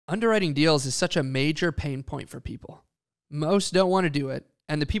Underwriting deals is such a major pain point for people. Most don't want to do it,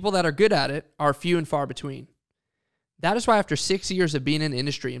 and the people that are good at it are few and far between. That is why after 6 years of being in the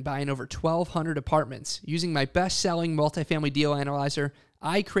industry and buying over 1,200 apartments, using my best-selling multifamily deal analyzer,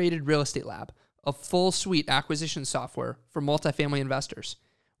 I created Real Estate Lab, a full suite acquisition software for multifamily investors.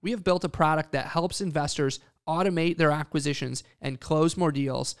 We have built a product that helps investors automate their acquisitions and close more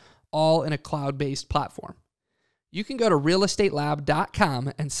deals, all in a cloud-based platform. You can go to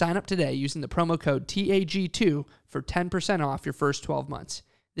realestatelab.com and sign up today using the promo code TAG2 for 10% off your first 12 months.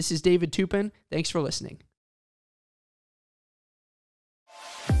 This is David Tupin. Thanks for listening.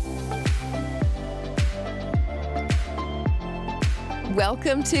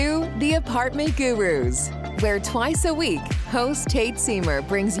 Welcome to The Apartment Gurus, where twice a week, host Tate Siemer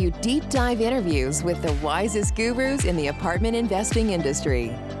brings you deep dive interviews with the wisest gurus in the apartment investing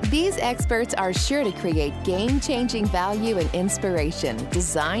industry. These experts are sure to create game-changing value and inspiration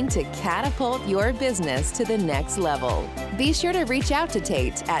designed to catapult your business to the next level. Be sure to reach out to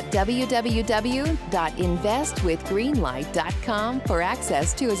Tate at www.investwithgreenlight.com for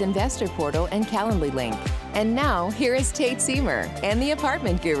access to his investor portal and Calendly link. And now, here is Tate Siemer and the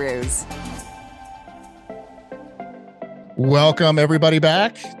Apartment Gurus. Welcome, everybody,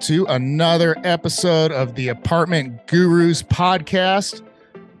 back to another episode of the Apartment Gurus podcast.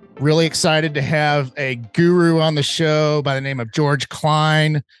 Really excited to have a guru on the show by the name of George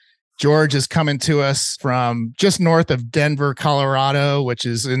Cline. George is coming to us from just north of Denver, Colorado, which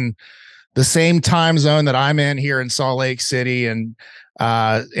is in the same time zone that I'm in here in Salt Lake City, and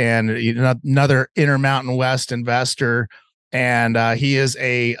another Intermountain West investor. And he is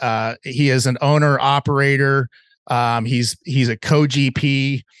an owner operator. He's a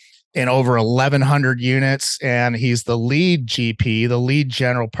co-GP in over 1,100 units, and he's the lead GP, the lead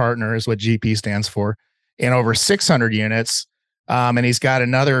general partner is what GP stands for, in over 600 units. And he's got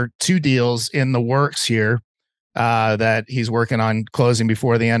another 2 deals in the works here that he's working on closing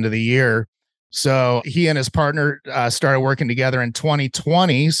before the end of the year. So he and his partner started working together in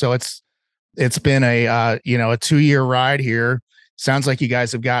 2020. So it's been a 2-year ride here. Sounds like you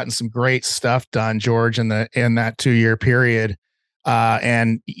guys have gotten some great stuff done, George, in that 2-year period.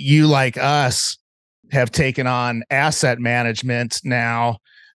 And you, like us, have taken on asset management now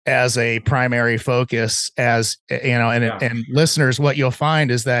as a primary focus. As you know, and listeners, what you'll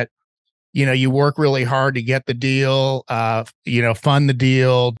find is that you work really hard to get the deal, fund the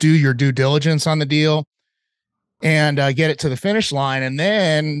deal, do your due diligence on the deal, and get it to the finish line, and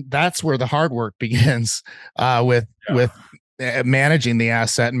then that's where the hard work begins with managing the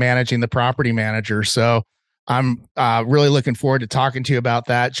asset, managing the property manager. So I'm really looking forward to talking to you about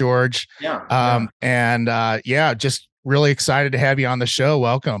that, George. Just really excited to have you on the show.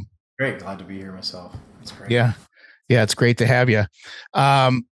 Welcome. Great. Glad to be here myself. It's great. Yeah, it's great to have you.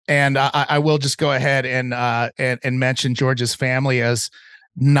 And I will just go ahead and mention George's family as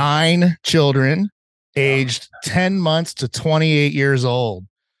 9 children aged 10 months to 28 years old.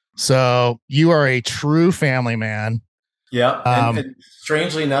 So you are a true family man. Yeah. And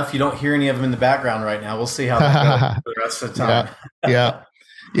strangely enough, you don't hear any of them in the background right now. We'll see how that goes for the rest of the time. Yeah.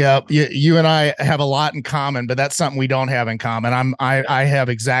 You and I have a lot in common, but that's something we don't have in common. I have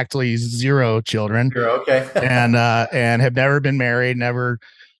exactly 0 children. Okay. and have never been married, never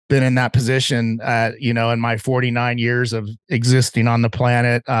been in that position, in my 49 years of existing on the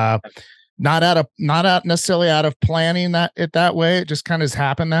planet. Not necessarily out of planning that way. It just kind of has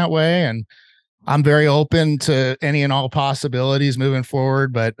happened that way. And I'm very open to any and all possibilities moving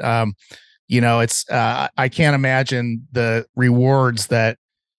forward. But, it's, I can't imagine the rewards that,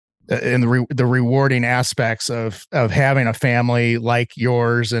 and the rewarding aspects of having a family like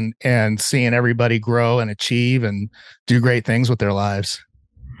yours and seeing everybody grow and achieve and do great things with their lives.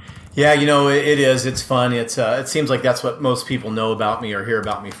 Yeah, it is. It's fun. It seems like that's what most people know about me or hear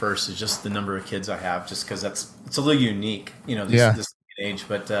about me first, is just the number of kids I have, just because it's a little unique, this age.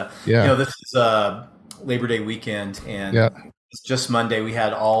 But, this is Labor Day weekend, and it's just Monday. We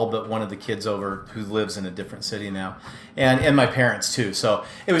had all but one of the kids over who lives in a different city now, and my parents too. So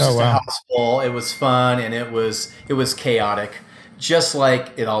it was a house full. It was fun, and it was chaotic, just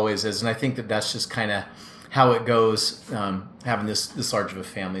like it always is. And I think that's just kind of how it goes, having this large of a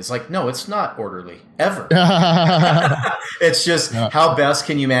family. It's like, no, it's not orderly ever. It's just how best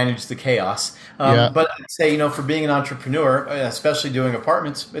can you manage the chaos? But I'd say, for being an entrepreneur, especially doing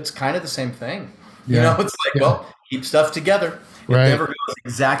apartments, it's kind of the same thing. It's like, well, keep stuff together. It never goes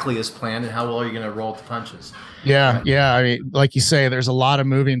exactly as planned, and how well are you going to roll with the punches? Yeah. I mean, like you say, there's a lot of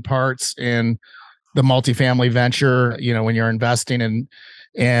moving parts in the multifamily venture, when you're investing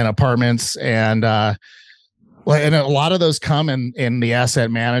in apartments, and Well, and a lot of those come in the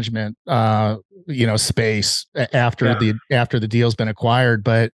asset management, space after the deal's been acquired.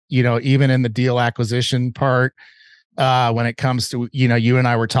 But, even in the deal acquisition part, when it comes to, you and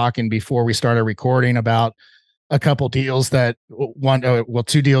I were talking before we started recording about a couple deals that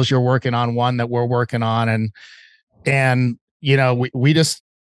two deals you're working on, one that we're working on. And, we just,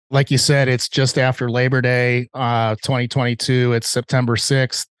 like you said, it's just after Labor Day, 2022, it's September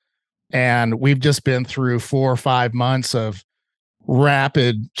 6th. And we've just been through 4 or 5 months of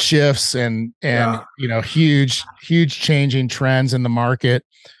rapid shifts and huge changing trends in the market.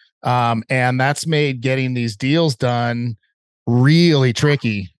 And that's made getting these deals done really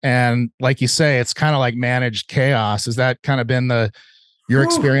tricky. And like you say, it's kind of like managed chaos. Has that kind of been your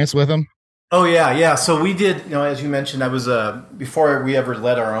experience with them? Oh yeah. So we did, as you mentioned, I was before we ever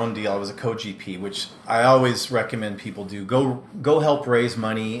led our own deal, I was a co-GP, which I always recommend people do. Go help raise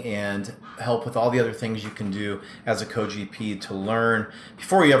money and help with all the other things you can do as a co-GP to learn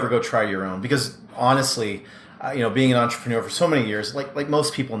before you ever go try your own. Because honestly, being an entrepreneur for so many years, like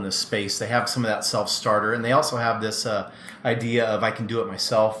most people in this space, they have some of that self-starter, and they also have this idea of I can do it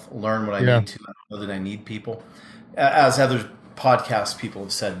myself, learn what I need to. I don't know that I need people. As other podcast people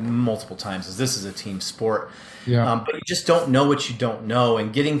have said multiple times, is this is a team sport. But you just don't know what you don't know,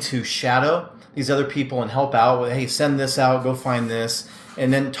 and getting to shadow these other people and help out with, hey, send this out, go find this,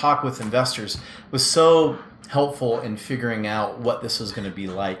 and then talk with investors was so helpful in figuring out what this was going to be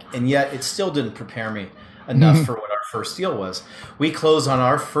like. And yet it still didn't prepare me enough for what our first deal was. We closed on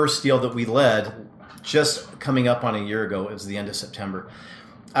our first deal that we led just coming up on a year ago. It was the end of September.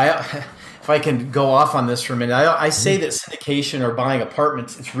 If I can go off on this for a minute, I say that syndication or buying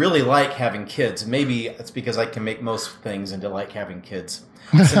apartments, it's really like having kids. Maybe it's because I can make most things into like having kids,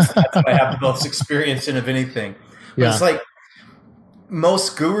 since that's what I have the most experience in of anything. But it's like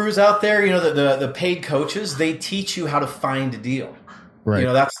most gurus out there, the paid coaches, they teach you how to find a deal. Right.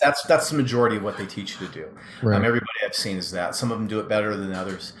 That's the majority of what they teach you to do. Right. Everybody I've seen is that. Some of them do it better than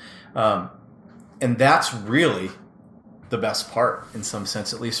others. And that's really the best part in some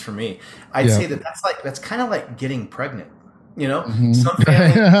sense, at least for me. I'd say that's kind of like getting pregnant. Some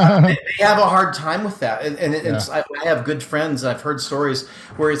families, they have a hard time with that. And I have good friends. I've heard stories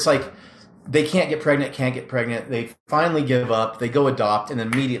where it's like they can't get pregnant. They finally give up. They go adopt and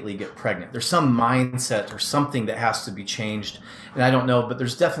immediately get pregnant. There's some mindset or something that has to be changed. And I don't know, but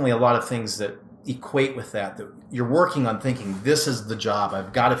there's definitely a lot of things that equate with that you're working on, thinking this is the job.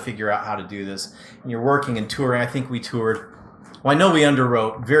 I've got to figure out how to do this. And you're working and touring. I think we toured. Well, I know we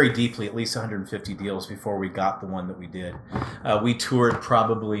underwrote very deeply, at least 150 deals before we got the one that we did. We toured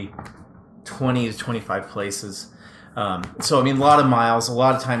probably 20 to 25 places. So, a lot of miles, a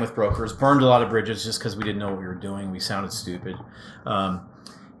lot of time with brokers, burned a lot of bridges just because we didn't know what we were doing. We sounded stupid.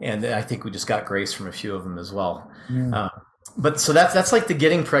 And I think we just got grace from a few of them as well. But so that's like the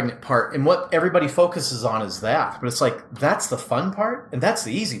getting pregnant part. And what everybody focuses on is that. But it's like, that's the fun part and that's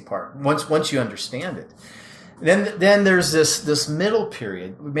the easy part once you understand it. Then there's this middle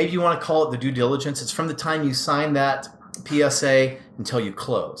period. Maybe you want to call it the due diligence. It's from the time you sign that PSA until you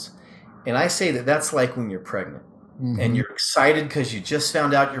close. And I say that's like when you're pregnant. And you're excited because you just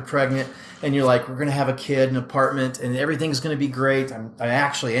found out you're pregnant, and you're like, we're going to have a kid, an apartment, and everything's going to be great. I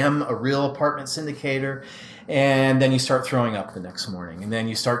actually am a real apartment syndicator. And then you start throwing up the next morning, and then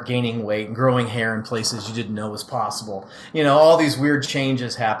you start gaining weight and growing hair in places you didn't know was possible. All these weird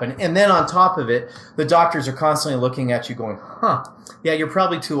changes happen. And then on top of it, the doctors are constantly looking at you going, yeah, you're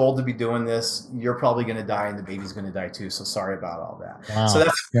probably too old to be doing this. You're probably going to die, and the baby's going to die too. So sorry about all that. Wow. So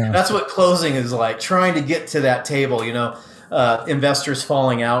that's what closing is like, trying to get to that table, investors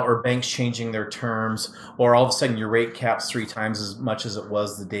falling out or banks changing their terms, or all of a sudden your rate cap's 3 times as much as it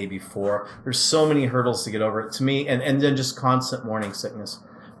was the day before. There's so many hurdles to get over to me. And then just constant morning sickness.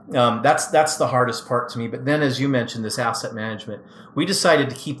 That's the hardest part to me. But then, as you mentioned, this asset management, we decided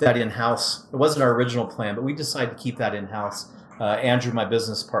to keep that in-house. It wasn't our original plan, but we decided to keep that in-house. Andrew, my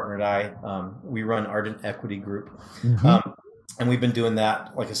business partner, and I, we run Ardent Equity Group. And we've been doing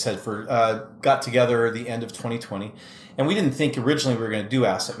that, like I said, got together at the end of 2020. And we didn't think originally we were going to do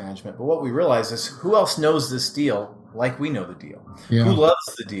asset management. But what we realized is, who else knows this deal like we know the deal? Yeah. Who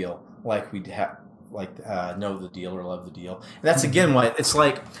loves the deal like we know the deal or love the deal? And that's, again, why it's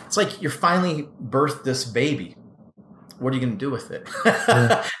like you're finally birthed this baby. What are you going to do with it?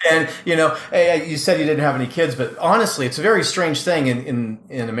 Yeah. And, you said you didn't have any kids, but honestly, it's a very strange thing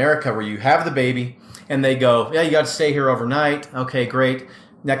in America where you have the baby and they go, yeah, you got to stay here overnight. Okay, great.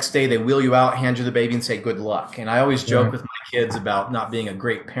 next day they wheel you out, hand you the baby, and say good luck. And I always joke with my kids about not being a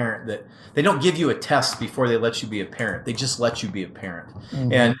great parent, that they don't give you a test before they let you be a parent. They just let you be a parent.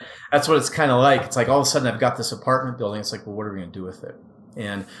 And that's what it's kind of like. It's like all of a sudden I've got this apartment building. It's like, well, what are we going to do with it?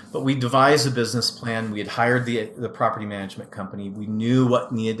 But we devised a business plan. We had hired the property management company. We knew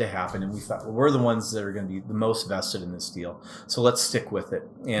what needed to happen, and we thought, well, we're the ones that are going to be the most vested in this deal. So let's stick with it.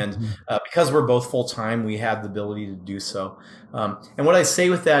 And because we're both full time, we had the ability to do so. And what I say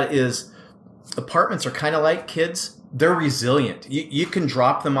with that is, apartments are kind of like kids. They're resilient. You can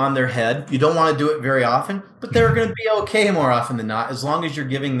drop them on their head. You don't want to do it very often, but they're going to be okay more often than not, as long as you're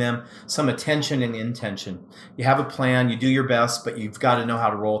giving them some attention and intention. You have a plan, you do your best, but you've got to know how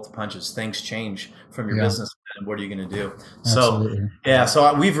to roll with the punches. Things change from your business plan, and what are you going to do? Absolutely.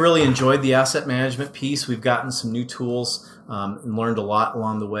 So we've really enjoyed the asset management piece. We've gotten some new tools and learned a lot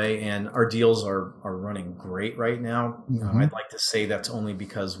along the way, and our deals are running great right now. I'd like to say that's only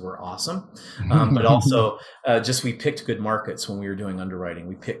because we're awesome, but also just we picked good markets when we were doing underwriting.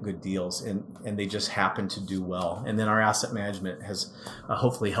 We picked good deals, and they just happen to do well. And then our asset management has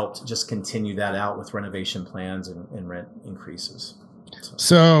hopefully helped just continue that out with renovation plans and rent increases.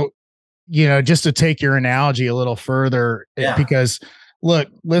 So, just to take your analogy a little further, because look,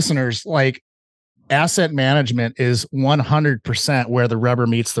 listeners, like, asset management is 100% where the rubber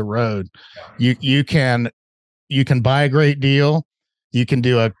meets the road. You can buy a great deal. You can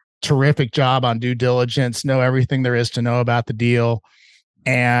do a terrific job on due diligence, know everything there is to know about the deal.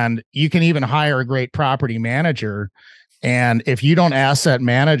 And you can even hire a great property manager. And if you don't asset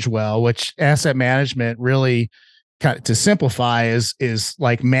manage well, which asset management really, to simplify, is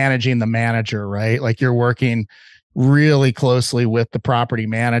like managing the manager, right? Like, you're working really closely with the property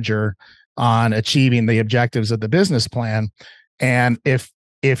manager on achieving the objectives of the business plan. And if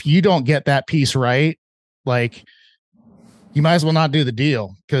you don't get that piece right, like, you might as well not do the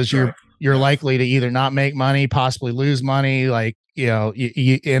deal, because you're likely to either not make money, possibly lose money, like,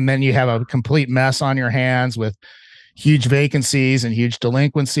 and then you have a complete mess on your hands with huge vacancies and huge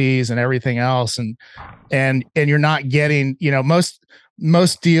delinquencies and everything else. And you're not getting,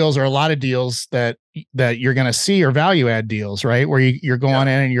 most deals, or a lot of deals that you're going to see, are value add deals, right? Where you're going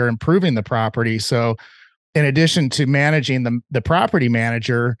in and you're improving the property. So in addition to managing the property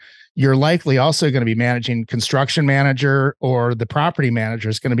manager, you're likely also going to be managing construction manager, or the property manager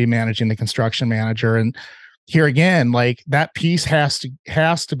is going to be managing the construction manager. And here again, like, that piece has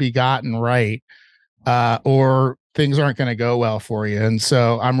to be gotten right, or things aren't going to go well for you. And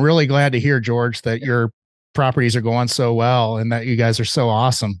so I'm really glad to hear, George, that your properties are going so well and that you guys are so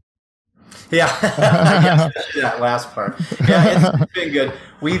awesome. Yeah, that last part. Yeah, it's been good.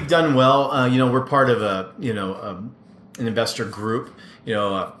 We've done well. We're part of an investor group,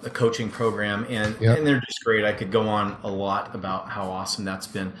 a coaching program, and they're just great. I could go on a lot about how awesome that's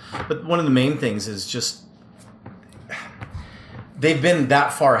been. But one of the main things is just, they've been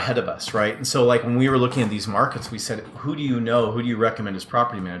that far ahead of us, right? And so, like, when we were looking at these markets, we said, who do you recommend as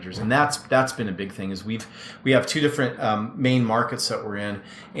property managers? And that's been a big thing, is we have two different main markets that we're in,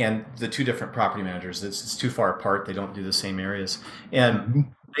 and the two different property managers, it's too far apart. They don't do the same areas.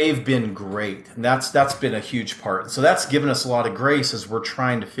 And they've been great. And that's been a huge part. So that's given us a lot of grace as we're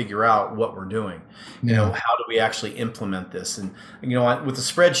trying to figure out what we're doing. How do we actually implement this? And with the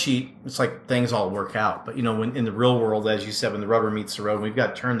spreadsheet, it's like things all work out. But when in the real world, as you said, when the rubber meets the road, we've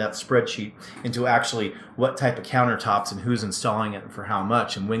got to turn that spreadsheet into actually what type of countertops and who's installing it and for how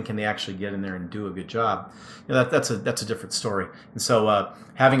much, and when can they actually get in there and do a good job. That's a different story. And so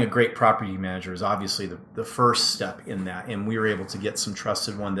having a great property manager is obviously the first step in that. And we were able to get some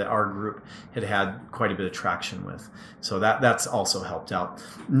trusted one that our group had quite a bit of traction with. So that's also helped out,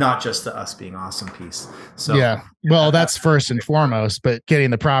 not just the us being awesome piece. So yeah, well, that's first and foremost, but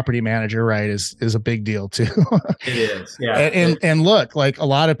getting the property manager right is a big deal too. It is. Yeah. And look, like, a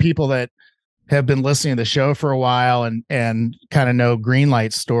lot of people that have been listening to the show for a while and kind of know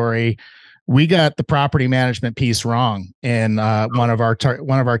Greenlight's story, we got the property management piece wrong in one of our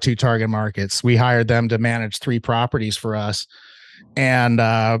two target markets. We hired them to manage 3 properties for us, and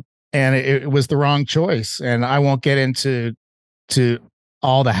it was the wrong choice. And I won't get into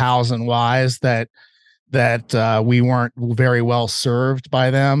all the hows and whys that we weren't very well served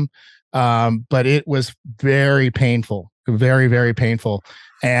by them, but it was very painful, very, very painful.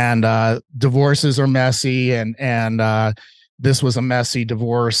 And divorces are messy, and this was a messy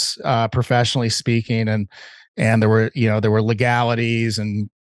divorce, professionally speaking, and there were legalities and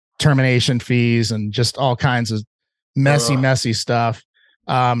termination fees and just all kinds of messy stuff.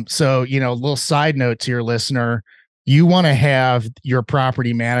 So, a little side note to your listener: you want to have your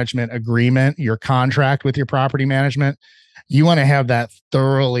property management agreement, your contract with your property management, you want to have that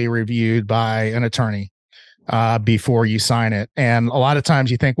thoroughly reviewed by an attorney before you sign it. And a lot of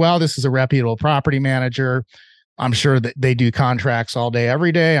times you think, well, this is a reputable property manager. I'm sure that they do contracts all day,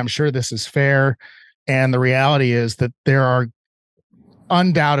 every day. I'm sure this is fair. And the reality is that there are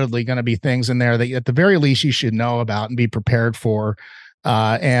undoubtedly going to be things in there that at the very least you should know about and be prepared for.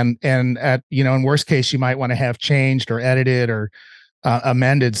 And at, in worst case, you might want to have changed or edited or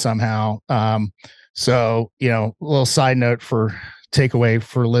amended somehow. So, a little side note for takeaway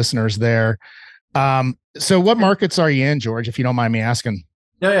for listeners there. So what markets are you in, George, if you don't mind me asking?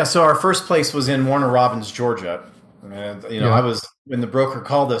 Yeah. So our first place was in Warner Robins, Georgia. And, I was, when the broker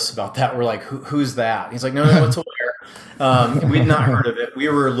called us about that, we're like, who's that? He's like, no, it's Aware. We'd not heard of it. We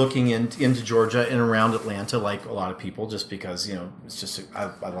were looking into Georgia and around Atlanta, like a lot of people, just because, it's just, I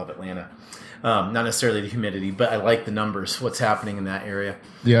love Atlanta. Not necessarily the humidity, but I like the numbers, what's happening in that area.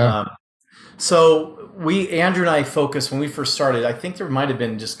 Yeah. So Andrew and I focused when we first started. I think there might've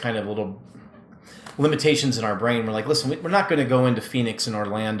been just kind of little limitations in our brain. We're like, listen, we're not going to go into Phoenix and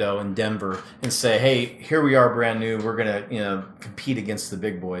Orlando and Denver and say, hey, here we are brand new. We're going to, compete against the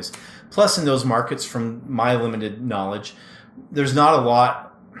big boys. Plus in those markets, from my limited knowledge, there's not a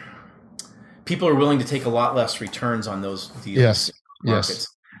lot. People are willing to take a lot less returns on those deals. Markets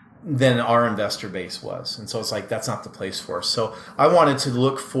than our investor base was. And so it's like, that's not the place for us. So I wanted to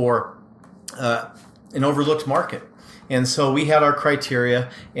look for an overlooked market. And so we had our criteria,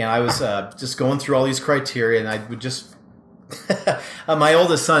 and I was just going through all these criteria, and I would just my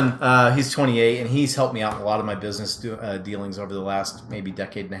oldest son, he's 28, and he's helped me out in a lot of my business dealings over the last maybe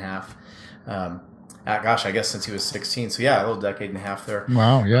decade and a half. I guess since he was 16. So yeah, a little decade and a half there.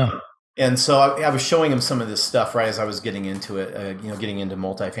 Wow. Yeah. And so I was showing him some of this stuff right as I was getting into it, getting into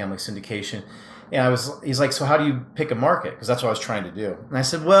multifamily syndication. And he's like, so how do you pick a market? Because that's what I was trying to do. And I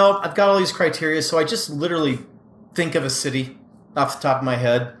said, well, I've got all these criteria, so I just literally think of a city off the top of my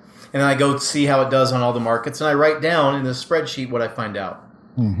head, and then I go see how it does on all the markets, and I write down in the spreadsheet what I find out.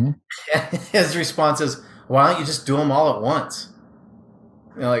 Mm-hmm. And his response is, why don't you just do them all at once?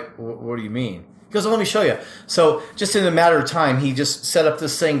 Like, what do you mean? He goes, well, let me show you. So just in a matter of time, he just set up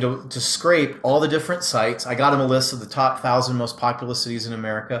this thing to scrape all the different sites. I got him a list of the top 1,000 most populous cities in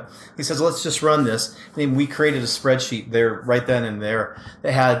America. He says, let's just run this. And then we created a spreadsheet there right then and there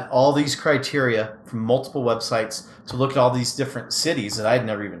that had all these criteria from multiple websites to look at all these different cities that I'd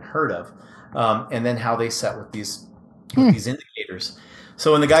never even heard of, and then how they set with these indicators.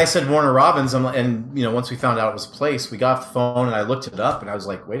 So when the guy said Warner Robins, once we found out it was a place, we got off the phone and I looked it up and I was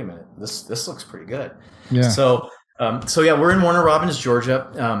like, wait a minute, this looks pretty good. Yeah. So we're in Warner Robins,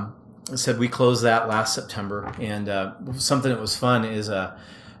 Georgia. I said we closed that last September, and something that was fun is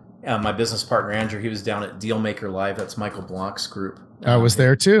my business partner Andrew, he was down at Dealmaker Live. That's Michael Blanc's group. I was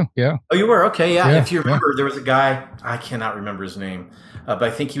there too. Yeah. Oh, you were? Okay. Yeah. If you remember, there was a guy, I cannot remember his name, but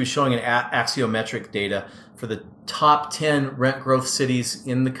I think he was showing an axiometric data for the top 10 rent growth cities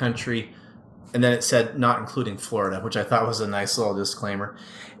in the country. And then it said not including Florida, which I thought was a nice little disclaimer.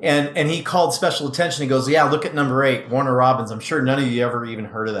 And he called special attention. He goes, yeah, look at number 8, Warner Robins. I'm sure none of you ever even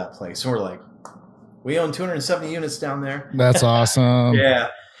heard of that place. And we're like, we own 270 units down there. That's awesome. Yeah.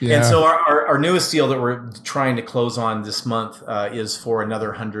 And so our newest deal that we're trying to close on this month is for another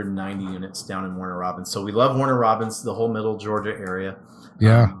 190 units down in Warner Robins. So we love Warner Robins, the whole middle Georgia area.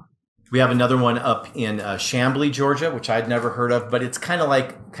 Yeah. We have another one up in Chamblee, Georgia, which I'd never heard of, but it's kind of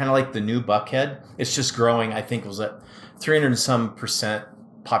like the new Buckhead. It's just growing. I think it was at 300 and some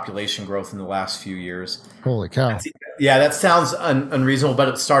 % population growth in the last few years. Holy cow. Yeah, that sounds unreasonable, but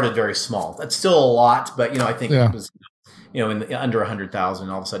it started very small. That's still a lot, but I think it was under 100,000,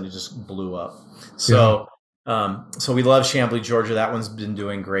 all of a sudden it just blew up. So, so we love Chamblee, Georgia. That one's been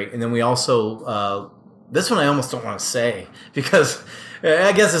doing great. And then we also, this one I almost don't want to say because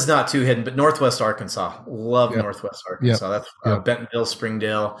I guess it's not too hidden, but Northwest Arkansas. Love Northwest Arkansas. That's Bentonville,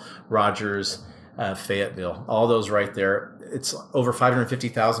 Springdale, Rogers, Fayetteville, all those right there. It's over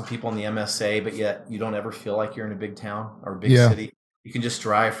 550,000 people in the MSA, but yet you don't ever feel like you're in a big town or a big city. You can just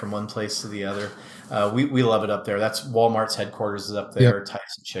drive from one place to the other. We love it up there. That's Walmart's headquarters is up there.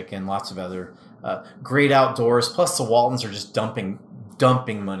 Tyson Chicken, lots of other great outdoors. Plus the Waltons are just dumping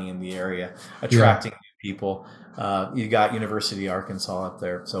money in the area, attracting new people. You got University of Arkansas up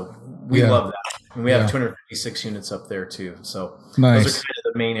there. So we love that. And we have 256 units up there too. So those are kind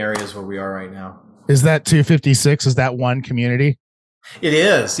of the main areas where we are right now. Is that 256? Is that one community? It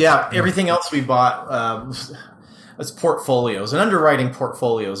is. Yeah. Everything else we bought, it's portfolios, and underwriting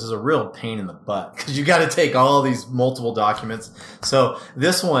portfolios is a real pain in the butt because you got to take all these multiple documents. So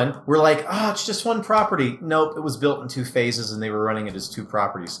this one, we're like, oh, it's just one property. Nope, it was built in 2 phases and they were running it as 2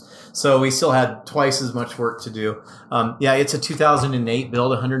 properties. So we still had twice as much work to do. Yeah, it's a 2008 build,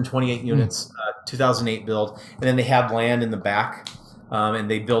 128 units, 2008 build. And then they had land in the back.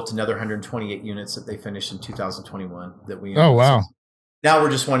 And they built another 128 units that they finished in 2021 that we. Oh, wow. Now we're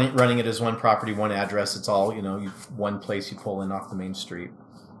just running it as one property, one address. It's all, one place you pull in off the main street.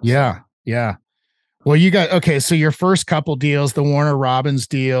 Yeah. Yeah. Well, you got, okay. So your first couple deals, the Warner Robins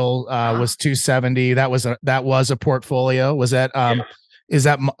deal was 270. That was a portfolio. Was that,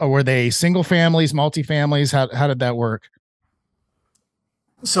 were they single families, multifamilies? How did that work?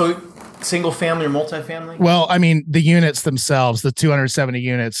 So single family or multifamily? Well, I mean, the units themselves, the 270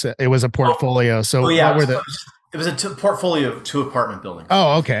 units, it was a portfolio. So yeah, what were it was a portfolio of 2 apartment buildings.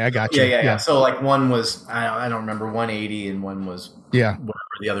 Oh, okay. I got you. Yeah. So like one was, I don't remember, 180 and one was whatever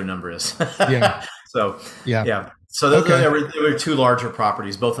the other number is. Yeah. So those there were 2 larger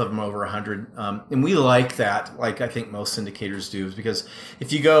properties, both of them over 100. And we like that, like I think most syndicators do, is because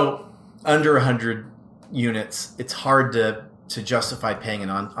if you go under 100 units, it's hard to justify paying an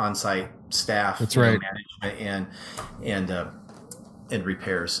on-site staff. That's right. Management and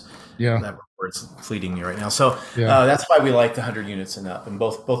repairs. Yeah. That word's fleeting me right now. So that's why we like the 100 units and up. And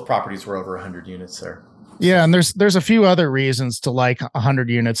both properties were over 100 units there. Yeah, and there's a few other reasons to like 100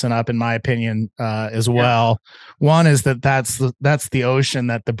 units and up, in my opinion, as well. One is that's the ocean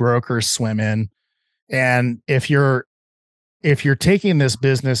that the brokers swim in, and if you're taking this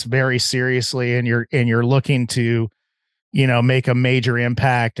business very seriously and you're looking to, make a major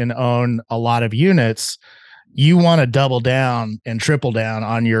impact and own a lot of units, you want to double down and triple down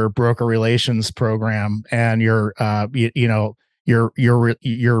on your broker relations program, and you're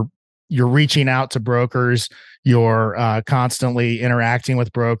reaching out to brokers, you're constantly interacting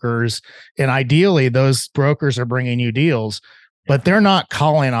with brokers, and ideally those brokers are bringing you deals, but they're not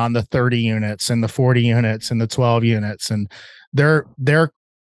calling on the 30 units and the 40 units and the 12 units, and they're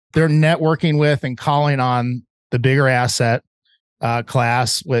networking with and calling on the bigger asset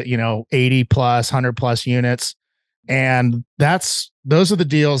class with 80 plus 100 plus units, and those are the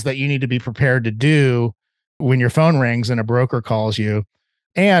deals that you need to be prepared to do when your phone rings and a broker calls you.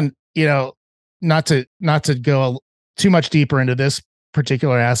 And not to go too much deeper into this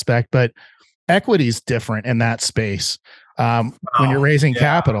particular aspect, but equity is different in that space. When you're raising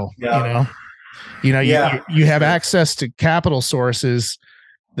capital, you have access to capital sources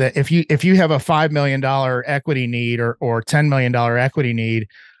that if you have a $5 million equity need or $10 million equity need,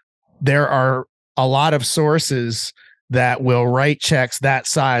 there are a lot of sources that will write checks that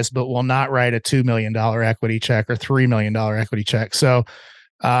size, but will not write a $2 million equity check or $3 million equity check. So,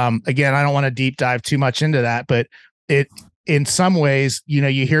 again, I don't want to deep dive too much into that, but in some ways,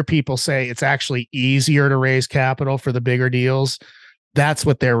 you hear people say it's actually easier to raise capital for the bigger deals. That's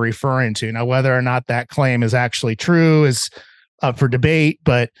what they're referring to. Now, whether or not that claim is actually true is up for debate,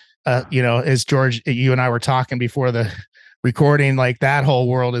 but as George, you and I were talking before the recording, like that whole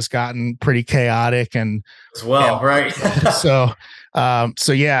world has gotten pretty chaotic and as well, right? So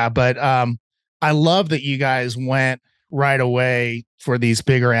yeah, but I love that you guys went right away for these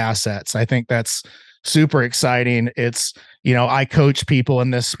bigger assets. I think that's super exciting. It's, I coach people in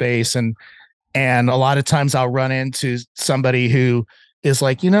this space, and a lot of times I'll run into somebody who is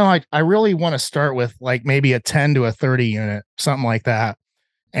like, I really want to start with like maybe a 10 to a 30 unit, something like that.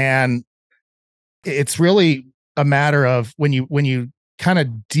 And it's really a matter of when you kind of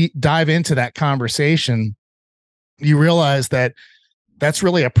dive into that conversation, you realize that that's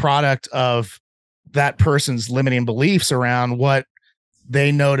really a product of that person's limiting beliefs around what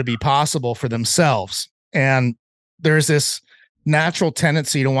they know to be possible for themselves. And there's this natural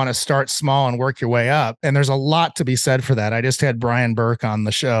tendency to want to start small and work your way up. And there's a lot to be said for that. I just had Brian Burke on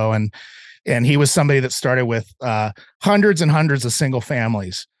the show, and he was somebody that started with hundreds and hundreds of single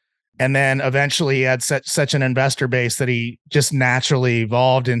families. And then eventually he had such an investor base that he just naturally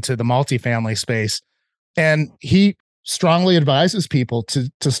evolved into the multifamily space. And he strongly advises people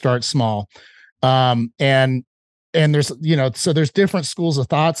to start small. And there's, so there's different schools of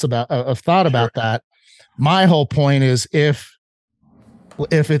thought about that. My whole point is if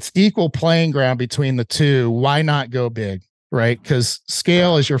it's equal playing ground between the two, why not go big, right? Because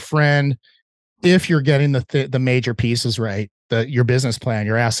scale is your friend if you're getting the major pieces right, your business plan,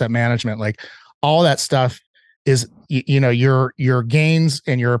 your asset management, like all that stuff is, your gains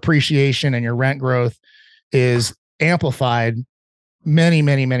and your appreciation and your rent growth is amplified many,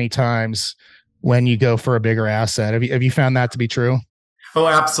 many, many times when you go for a bigger asset. Have you found that to be true? Oh,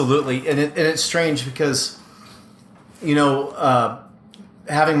 absolutely. And it's strange because you know,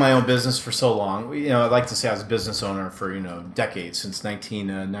 having my own business for so long, you know, I like to say I was a business owner for, you know, decades. Since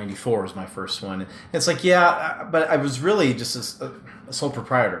 1994 was my first one. And it's like, yeah, but I was really just a sole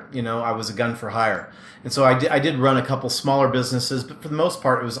proprietor. You know, I was a gun for hire. And so I did run a couple smaller businesses, but for the most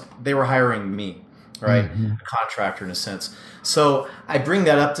part, they were hiring me, right? A contractor in a sense. So I bring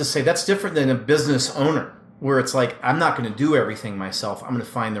that up to say that's different than a business owner, where it's like, I'm not going to do everything myself. I'm going to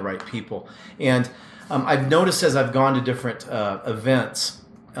find the right people. And I've noticed as I've gone to different events,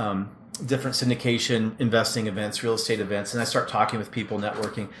 different syndication investing events, real estate events, and I start talking with people,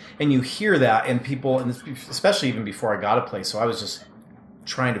 networking, and you hear that, and people, and especially even before I got a place, so I was just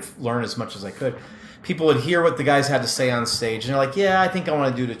trying to learn as much as I could. People would hear what the guys had to say on stage, and they're like, yeah, I think I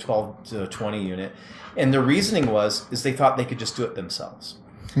want to do the 12 to 20 unit. And the reasoning is they thought they could just do it themselves.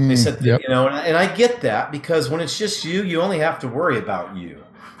 They said, you know, and I get that, because when it's just you, you only have to worry about you.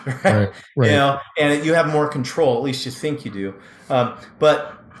 Right. You know, and you have more control, at least you think you do.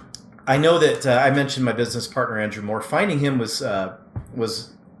 But I know that I mentioned my business partner, Andrew Moore. Finding him was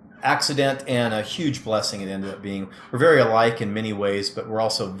accident and a huge blessing. It ended up being. We're very alike in many ways, but we're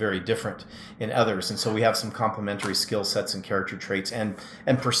also very different in others. And so we have some complementary skill sets and character traits and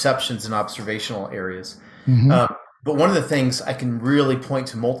perceptions and observational areas. But one of the things I can really point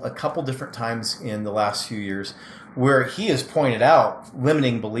to a couple different times in the last few years where he has pointed out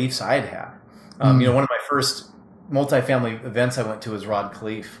limiting beliefs I had had. You know, one of my first multifamily events I went to was Rod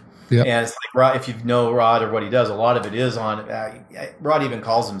Khleif. And it's like, Rod, if you know Rod or what he does, a lot of it is on, Rod even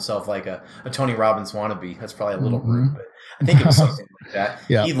calls himself like a Tony Robbins wannabe. That's probably a little rude, but I think it was something like that.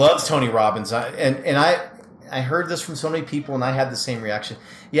 He loves Tony Robbins. And I heard this from so many people, and I had the same reaction.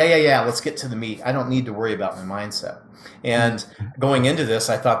 Yeah, let's get to the meat. I don't need to worry about my mindset. And going into this,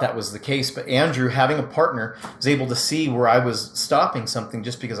 I thought that was the case. But Andrew, having a partner, was able to see where I was stopping something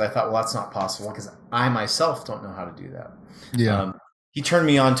just because I thought, well, that's not possible, because I myself don't know how to do that. He turned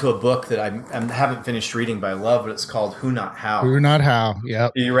me on to a book that I haven't finished reading, but I love it. It's called Who Not How. Who Not How.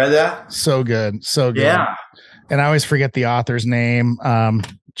 Yep. You read that? So good. So good. Yeah. And I always forget the author's name.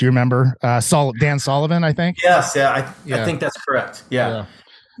 Do you remember? Dan Sullivan, I think. Yes. I think that's correct. Yeah.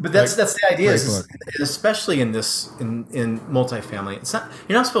 But that's the idea, is especially in multifamily. It's not,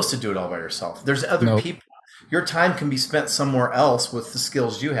 you're not supposed to do it all by yourself. There's other people. Your time can be spent somewhere else with the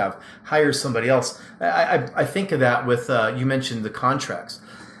skills you have. Hire somebody else. I think of that with you mentioned the contracts.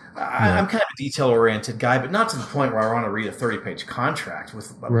 I'm kind of a detail-oriented guy, but not to the point where I want to read a 30-page contract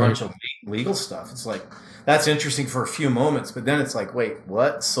with a bunch of legal stuff. It's like, that's interesting for a few moments, but then it's like, wait,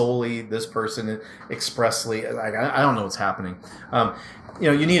 what? Solely this person expressly? I don't know what's happening. You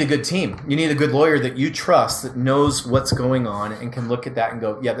know, you need a good team. You need a good lawyer that you trust, that knows what's going on and can look at that and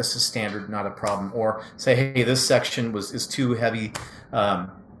go, yeah, this is standard, not a problem. Or say, hey, this section is too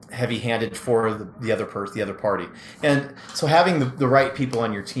heavy-handed for the other party. And so having the right people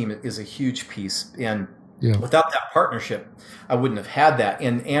on your team is a huge piece. And without that partnership, I wouldn't have had that.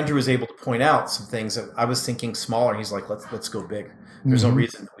 And Andrew was able to point out some things that I was thinking smaller. He's like, let's go big. There's no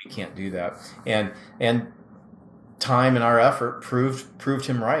reason that we can't do that. And time and our effort proved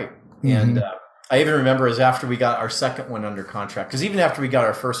him right. And I even remember as after we got our second one under contract, because even after we got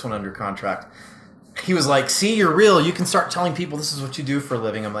our first one under contract, he was like, see, you're real. You can start telling people this is what you do for a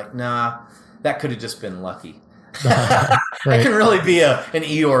living. I'm like, nah, that could have just been lucky. I can really be an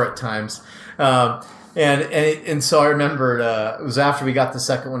Eeyore at times. And so I remembered it was after we got the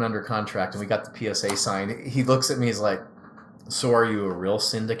second one under contract and we got the PSA signed. He looks at me, he's like, so are you a real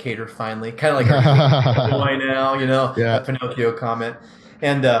syndicator finally? Kind of like, why now? You know, that Pinocchio comment.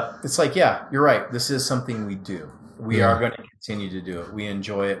 And it's like, yeah, you're right. This is something we do. We are going to continue to do it. We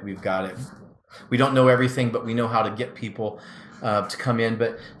enjoy it. We've got it. We don't know everything, but we know how to get people to come in.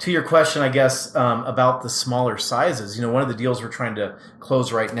 But to your question, I guess, about the smaller sizes, you know, one of the deals we're trying to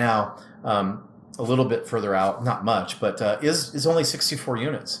close right now, a little bit further out, not much, but is only 64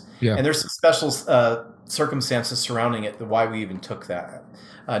 units. And there's some special circumstances surrounding it, why we even took that.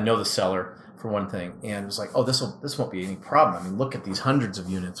 Know the seller, for one thing, and it was like, oh, this won't be any problem. I mean, look at these hundreds of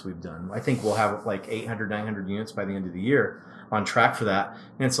units we've done. I think we'll have like 800, 900 units by the end of the year, on track for that.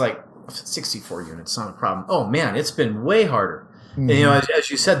 And it's like 64 units, not a problem. Oh man, it's been way harder. And, you know, as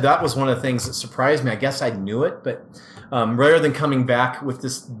you said, that was one of the things that surprised me. I guess I knew it, but rather than coming back with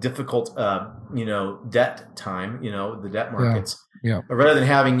this difficult, you know, debt time, you know, the debt markets, rather than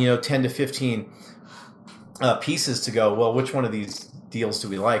having, you know, 10 to 15 pieces to go, well, which one of these deals do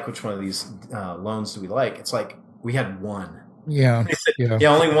we like? Which one of these loans do we like? It's like we had one. Yeah. Said,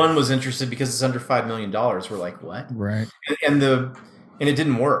 only one was interested because it's under $5 million. We're like, what? Right. And it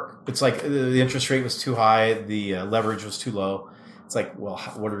didn't work. It's like the interest rate was too high. The leverage was too low. it's like, well,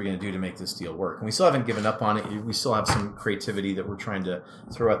 what are we going to do to make this deal work? And we still haven't given up on it. We still have some creativity that we're trying to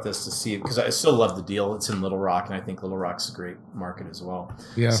throw at this to see, because I still love the deal. It's in Little Rock, and I think Little Rock's a great market as well.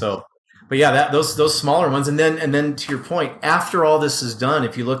 Yeah. So, but yeah, those smaller ones, and then to your point, after all this is done,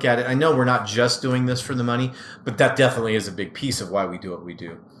 if you look at it, I know we're not just doing this for the money, but that definitely is a big piece of why we do what we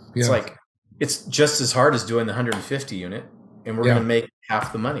do. It's like, it's just as hard as doing the 150 unit, and we're going to make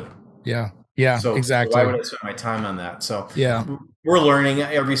half the money. Yeah. Yeah, so exactly. Why would I spend my time on that? So yeah, we're learning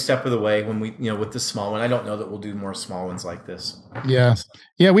every step of the way when we, with this small one. I don't know that we'll do more small ones like this. Yeah.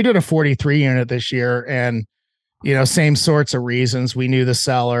 Yeah. We did a 43 unit this year, and, same sorts of reasons. We knew the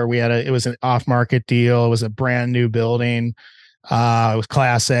seller. It was an off market deal. It was a brand new building. It was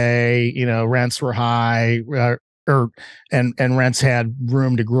Class A, rents were high, and rents had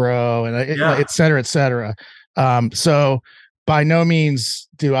room to grow, and et cetera, et cetera. So by no means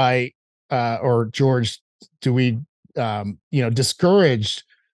do I, or George, do we, discourage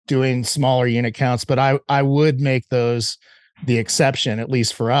doing smaller unit counts, but I would make those the exception, at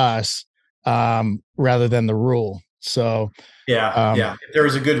least for us, rather than the rule. So, if there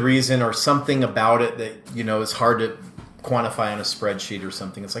was a good reason or something about it that, is hard to quantify on a spreadsheet or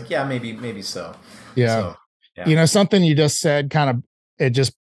something, it's like, maybe so. Yeah. So, something you just said it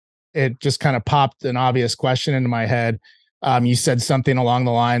just kind of popped an obvious question into my head. You said something along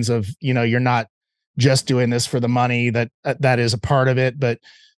the lines of, you're not just doing this for the money. That is a part of it, but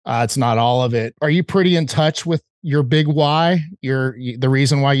it's not all of it. Are you pretty in touch with your big why? The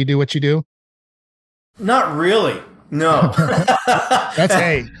reason why you do what you do? Not really. No.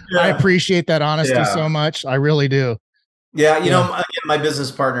 I appreciate that honesty so much. I really do. Yeah, again, my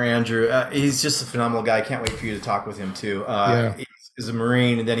business partner Andrew, he's just a phenomenal guy. I can't wait for you to talk with him too. He's a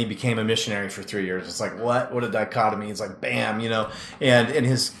Marine, and then he became a missionary for 3 years. It's like, what a dichotomy. It's like, bam, and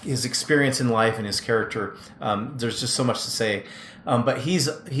his experience in life and his character, there's just so much to say. But he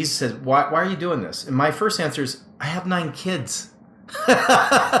said, why are you doing this? And my first answer is, I have 9 kids.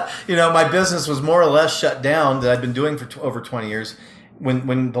 My business was more or less shut down that I've been doing for over 20 years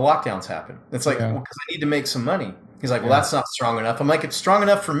when the lockdowns happened. It's like, because I need to make some money. He's like, well, that's not strong enough. I'm like, it's strong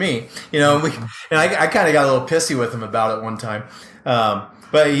enough for me, and I kind of got a little pissy with him about it one time.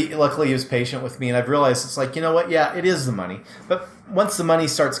 But luckily he was patient with me, and I've realized it's like, yeah, it is the money. But once the money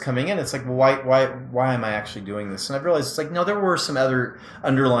starts coming in, it's like, well, why am I actually doing this? And I've realized it's like, no, there were some other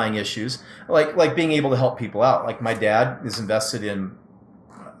underlying issues, like being able to help people out. Like my dad is invested in,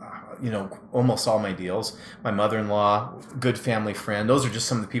 almost all my deals. My mother-in-law, good family friend. Those are just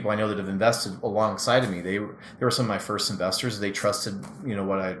some of the people I know that have invested alongside of me. They were some of my first investors. They trusted,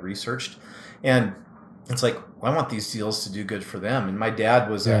 what I had researched. And it's like, well, I want these deals to do good for them. And my dad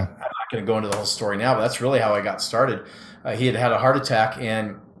was, I'm not going to go into the whole story now, but that's really how I got started. He had a heart attack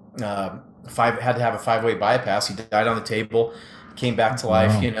and had to have a 5-way bypass. He died on the table, came back to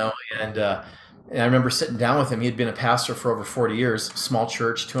life, and I remember sitting down with him. He had been a pastor for over 40 years, small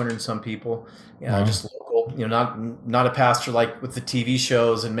church, 200 and some people, just local, not a pastor like with the TV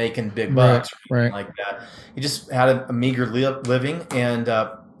shows and making big bucks or anything like that. He just had a meager living and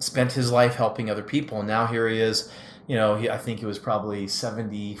spent his life helping other people. And now here he is, I think he was probably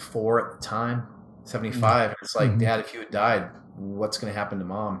 74 at the time, 75. It's like, Dad, if you had died, what's going to happen to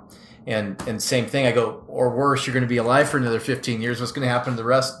Mom? And same thing, I go, or worse, you're going to be alive for another 15 years. What's going to happen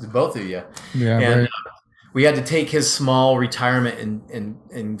to both of you? Yeah, and we had to take his small retirement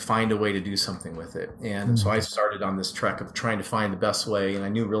and find a way to do something with it. And so I started on this trek of trying to find the best way, and I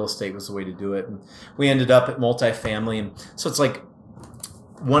knew real estate was the way to do it. And we ended up at multifamily. And so it's like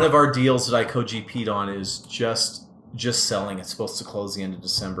one of our deals that I co-GP'd on is just selling. It's supposed to close the end of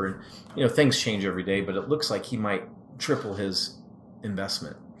December. And, things change every day, but it looks like he might triple his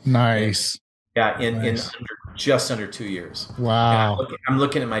investment. Nice. In just under 2 years. Wow. I'm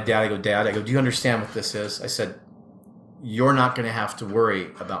looking at my dad. I go, Dad, do you understand what this is? I said, you're not going to have to worry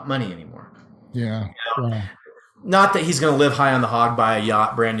about money anymore. Yeah. Not that he's going to live high on the hog, buy a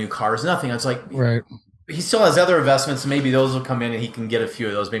yacht, brand new cars, nothing. I was like, he still has other investments. Maybe those will come in and he can get a few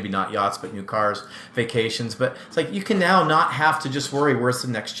of those, maybe not yachts, but new cars, vacations. But it's like, you can now not have to just worry, where's the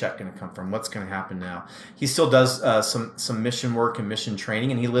next check going to come from? What's going to happen now? He still does some mission work and mission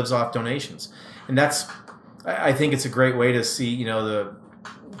training, and he lives off donations. And I think it's a great way to see, to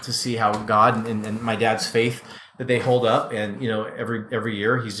see how God and my dad's faith that they hold up. And, every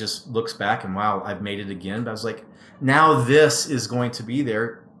year he just looks back and, wow, I've made it again. But I was like, now this is going to be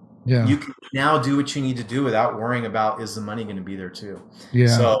there. Yeah. You can now do what you need to do without worrying about, is the money going to be there too? Yeah.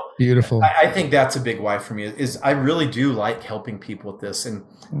 So beautiful. I think that's a big why for me is I really do like helping people with this. And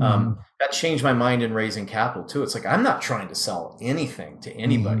that changed my mind in raising capital too. It's like, I'm not trying to sell anything to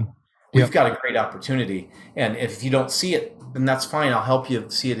anybody. we've got a great opportunity. And if you don't see it, then that's fine. I'll help you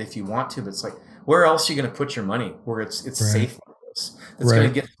see it if you want to. But it's like, where else are you going to put your money where it's safe like this? It's going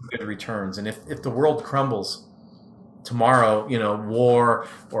to get some good returns. And if the world crumbles tomorrow, war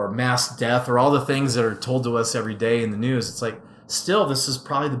or mass death or all the things that are told to us every day in the news, it's like, still, this is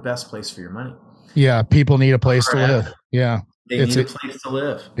probably the best place for your money. Yeah. People need a place to live. Yeah. They need a place to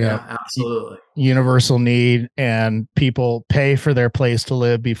live. Yeah, absolutely. Universal need, and people pay for their place to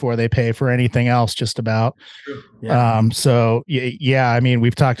live before they pay for anything else, just about. True. Yeah. So I mean,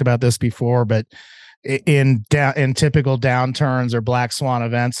 we've talked about this before, but in typical downturns or black swan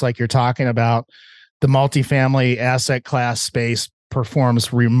events like you're talking about, the multifamily asset class space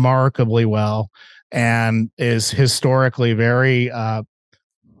performs remarkably well and is historically very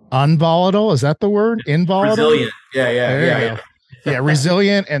unvolatile. Is that the word? Involatile? Resilient. Yeah. Yeah,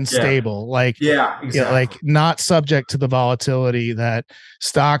 resilient and stable. Like, exactly. Like not subject to the volatility that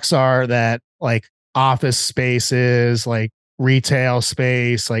stocks are, that like office spaces, like retail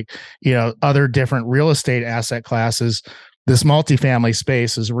space, like, other different real estate asset classes. This multifamily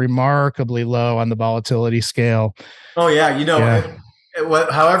space is remarkably low on the volatility scale. Oh yeah.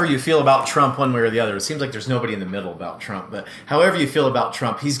 However you feel about Trump one way or the other, it seems like there's nobody in the middle about Trump, but however you feel about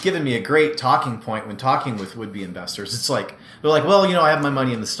Trump, he's given me a great talking point when talking with would-be investors. It's like, they're like, well, I have my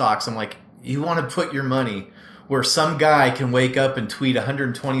money in the stocks. I'm like, you want to put your money where some guy can wake up and tweet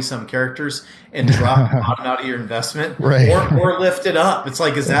 120 some characters and drop the bottom out of your investment, right? Or lift it up. It's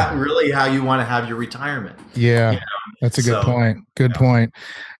like, is that really how you want to have your retirement? Yeah, that's a good point. Good point.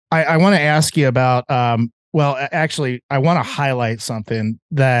 I want to ask you about, well, actually, I want to highlight something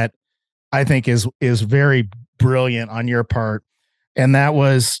that I think is very brilliant on your part, and that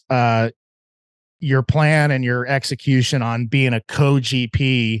was your plan and your execution on being a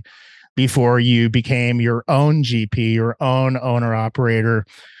co-GP before you became your own GP, your own owner operator.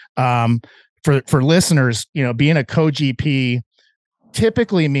 For listeners, being a co-GP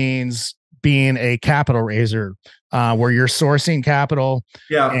typically means being a capital raiser, where you're sourcing capital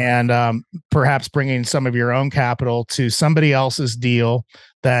and perhaps bringing some of your own capital to somebody else's deal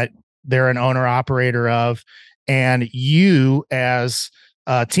that they're an owner operator of. And you, as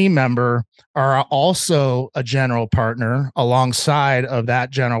a team member, are also a general partner alongside of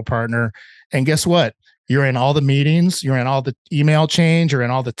that general partner. And guess what? You're in all the meetings, you're in all the email chains, you're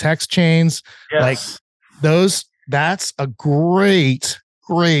in all the text chains. Yes. Like that's a great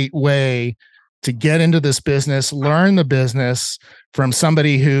way to get into this business, learn the business from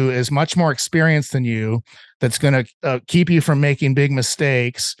somebody who is much more experienced than you, that's going to keep you from making big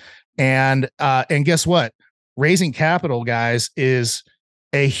mistakes. And guess what? Raising capital, guys, is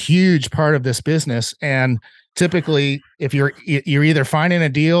a huge part of this business. And typically, if you're either finding a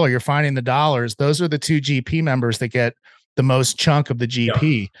deal or you're finding the dollars, those are the two GP members that get the most chunk of the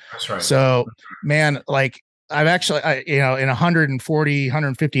GP. Yeah, that's right. So, man, like, I've actually, in 140,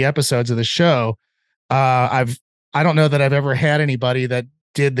 150 episodes of the show, I don't know that I've ever had anybody that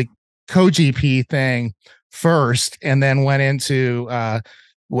did the co-GP thing first and then went into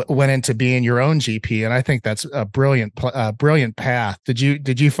being your own GP. And I think that's a brilliant path. Did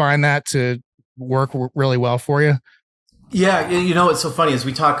you find that to work really well for you? Yeah. It's so funny is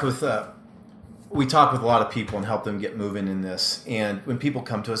we talk with a lot of people and help them get moving in this. And when people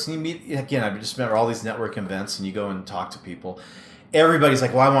come to us and you meet, again, I've just met all these network events and you go and talk to people, everybody's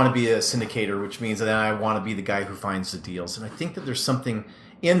like, well, I want to be a syndicator, which means that I want to be the guy who finds the deals. And I think that there's something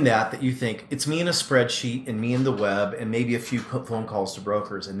in that you think it's me in a spreadsheet and me in the web and maybe a few phone calls to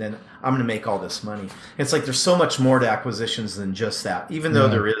brokers, and then I'm going to make all this money. It's like there's so much more to acquisitions than just that, even though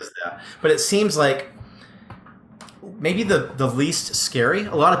there is that. But it seems like maybe the least scary.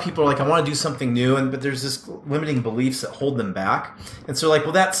 A lot of people are like, I want to do something new, but there's this limiting beliefs that hold them back. And so like,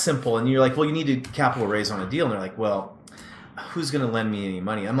 well, that's simple. And you're like, well, you need to capital raise on a deal. And they're like, well, who's going to lend me any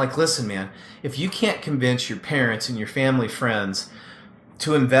money? I'm like, listen, man, if you can't convince your parents and your family friends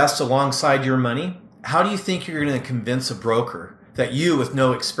to invest alongside your money, how do you think you're going to convince a broker that you, with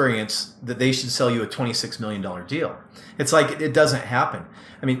no experience, that they should sell you a $26 million deal? It's like, it doesn't happen.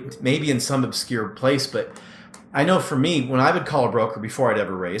 I mean, maybe in some obscure place, but I know for me, when I would call a broker before I'd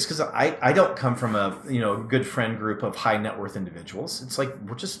ever raise, because I don't come from a good friend group of high net worth individuals. It's like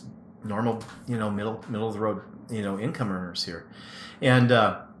we're just normal, middle of the road, income earners here, and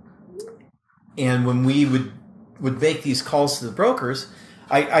when we would make these calls to the brokers,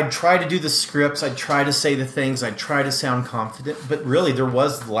 I'd try to do the scripts. I'd try to say the things. I'd try to sound confident. But really, there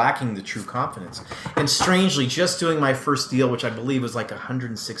was lacking the true confidence. And strangely, just doing my first deal, which I believe was like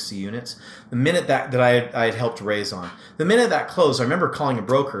 160 units, the minute that I had helped raise on, the minute that closed, I remember calling a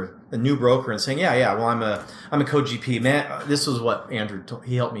new broker, and saying, well, I'm a co-GP. Man, this was what Andrew told,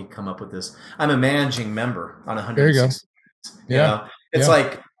 he helped me come up with this. I'm a managing member on 160 units. You know? It's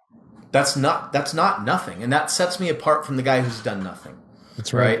like, that's not nothing. And that sets me apart from the guy who's done nothing.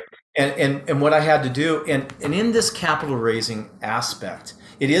 That's right. And what I had to do, and in this capital raising aspect,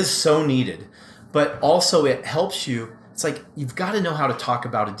 it is so needed, but also it helps you. It's like, you've got to know how to talk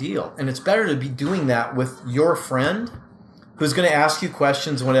about a deal. And it's better to be doing that with your friend who's going to ask you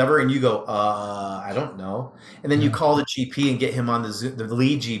questions, whatever, and you go, I don't know. And then you call the GP and get him on the Zoom, the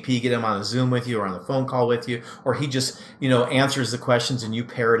lead GP, get him on a Zoom with you or on the phone call with you, or he just, answers the questions and you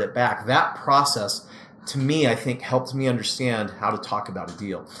parrot it back. That process, to me, I think helped me understand how to talk about a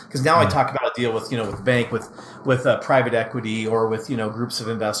deal. Because now I talk about a deal with, with bank, with private equity, or with, groups of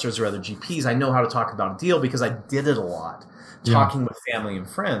investors or other GPs. I know how to talk about a deal because I did it a lot, talking with family and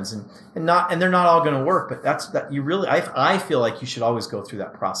friends, and they're not all going to work. But I feel like you should always go through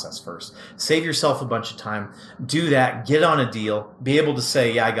that process first. Save yourself a bunch of time, do that, get on a deal, be able to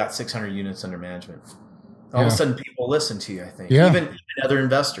say, I got 600 units under management. All of a sudden, people listen to you. I think even other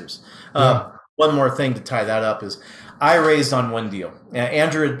investors. One more thing to tie that up is I raised on one deal.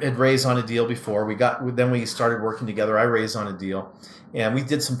 Andrew had raised on a deal before. Then we started working together. I raised on a deal, and we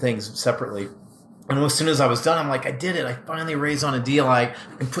did some things separately. And as soon as I was done, I'm like, I did it. I finally raised on a deal. I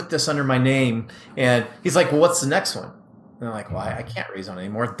can put this under my name. And he's like, well, what's the next one? And I'm like, well, I can't raise on it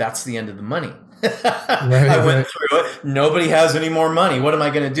anymore. That's the end of the money. I went through it. Nobody has any more money. What am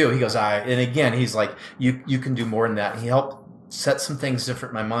I going to do? He goes, and again, he's like, you can do more than that. He helped set some things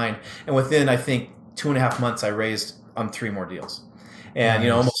different in my mind. And within, I think, 2.5 months, I raised on 3 more deals. And,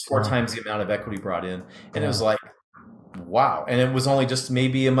 almost 4 times the amount of equity brought in. And it was like, wow. And it was only just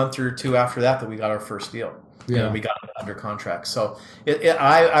maybe a month or 2 after that we got our first deal. We got it under contract. So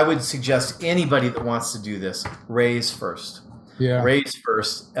I would suggest anybody that wants to do this, raise first. Raise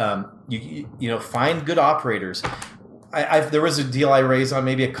first. Find good operators. There was a deal I raised on,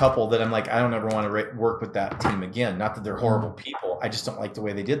 maybe a couple, that I'm like, I don't ever want to work with that team again. Not that they're horrible people. I just don't like the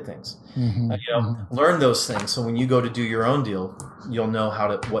way they did things. Learn those things. So when you go to do your own deal, you'll know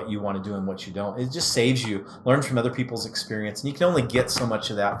what you want to do and what you don't. It just saves you. Learn from other people's experience. And you can only get so much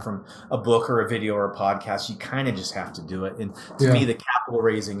of that from a book or a video or a podcast. You kind of just have to do it. And to me, the capital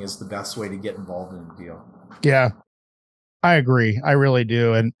raising is the best way to get involved in a deal. Yeah, I agree. I really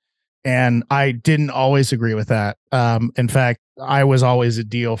do. And I didn't always agree with that. In fact, I was always a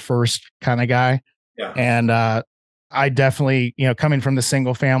deal first kind of guy. Yeah. And I definitely, coming from the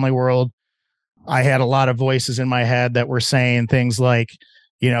single family world, I had a lot of voices in my head that were saying things like,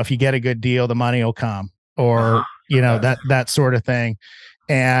 if you get a good deal, the money will come, or, that sort of thing.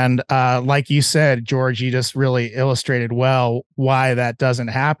 And like you said, George, you just really illustrated well why that doesn't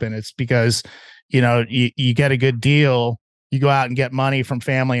happen. It's because, you get a good deal, you go out and get money from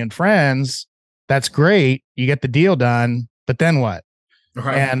family and friends. That's great. You get the deal done, but then what?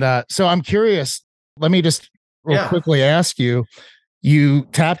 Right. And so I'm curious, let me just real quickly ask you, you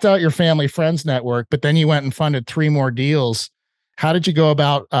tapped out your family friends network, but then you went and funded 3 more deals. How did you go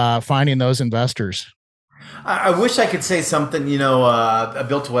about finding those investors? I wish I could say something, I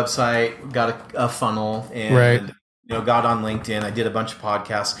built a website, got a funnel, and, got on LinkedIn. I did a bunch of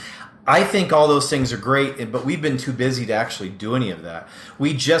podcasts. I think all those things are great, but we've been too busy to actually do any of that.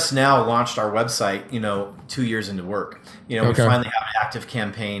 We just now launched our website, 2 years into work. We finally have an active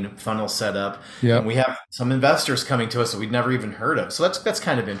campaign funnel set up. And we have some investors coming to us that we'd never even heard of. So that's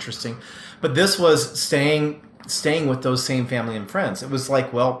kind of interesting. But this was staying with those same family and friends. It was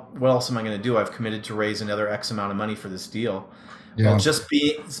like, well, what else am I going to do? I've committed to raise another X amount of money for this deal. Well, just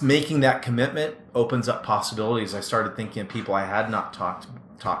making that commitment opens up possibilities. I started thinking of people I had not talked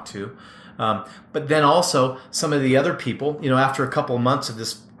to. But then also some of the other people, after a couple of months of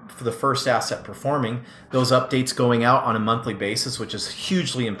this, for the first asset performing, those updates going out on a monthly basis, which is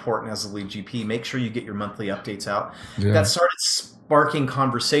hugely important as a lead GP. Make sure you get your monthly updates out. That started sparking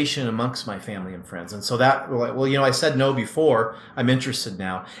conversation amongst my family and friends. And so that, well, I said no before, I'm interested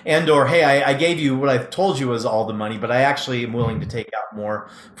now. Or, hey, I gave you what I told you was all the money, but I actually am willing to take out more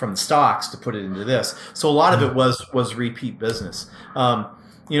from the stocks to put it into this. So a lot of it was repeat business.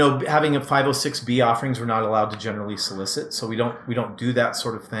 Having a 506B offerings, we're not allowed to generally solicit, so we don't do that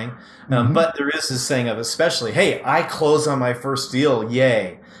sort of thing. But there is this saying of, especially, hey, I closed on my first deal,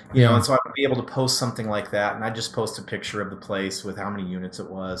 yay! And so I would be able to post something like that, and I just post a picture of the place with how many units it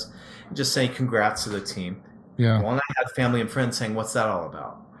was, and just say congrats to the team. Yeah. Well, and I had family and friends saying, "What's that all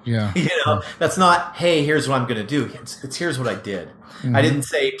about?" Yeah. That's not, "Hey, here's what I'm going to do." It's here's what I did. Mm-hmm. I didn't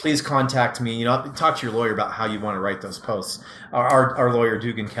say, "Please contact me." Talk to your lawyer about how you want to write those posts. Our lawyer,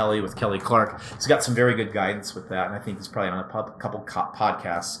 Dugan Kelly with Kelly Clark, he's got some very good guidance with that. And I think he's probably on a couple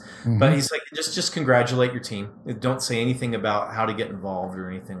podcasts, but he's like, just congratulate your team. Don't say anything about how to get involved or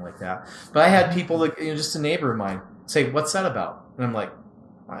anything like that. But I had people like, just a neighbor of mine say, "What's that about?" And I'm like,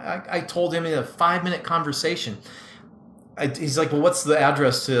 I told him in a 5-minute conversation. He's like, "Well, what's the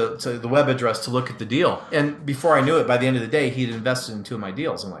address to the web address to look at the deal?" And before I knew it, by the end of the day, he'd invested in 2 of my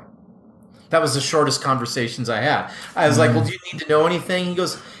deals. I'm like, that was the shortest conversations I had. I was like, "Well, do you need to know anything?" He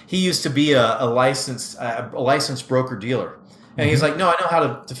goes, he used to be a licensed broker dealer. And he's like, "No, I know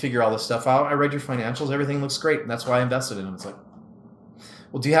how to figure all this stuff out. I read your financials. Everything looks great. And that's why I invested in him." It's like,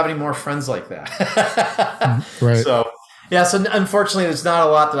 well, do you have any more friends like that? Right. So unfortunately, there's not a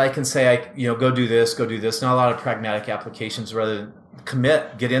lot that I can say, go do this, go do this. Not a lot of pragmatic applications, rather than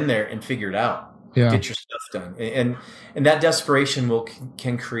commit, get in there and figure it out. Yeah. Get your stuff done. And that desperation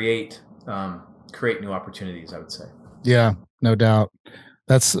can create new opportunities, I would say. Yeah, no doubt.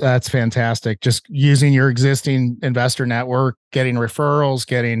 That's fantastic. Just using your existing investor network, getting referrals,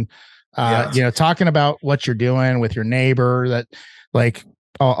 getting, talking about what you're doing with your neighbor, that like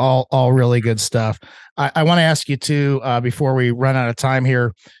all really good stuff. I want to ask you too, before we run out of time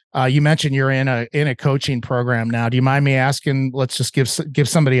here, you mentioned you're in a coaching program now. Do you mind me asking, let's just give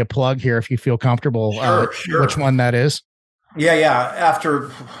somebody a plug here if you feel comfortable, Sure. Which one that is? Yeah. After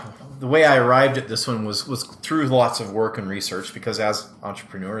the way I arrived at this one was through lots of work and research, because as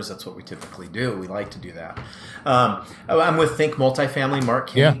entrepreneurs, that's what we typically do. We like to do that. I'm with Think Multifamily, Mark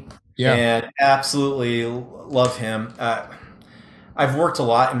Kenny. Yeah. And absolutely love him. I've worked a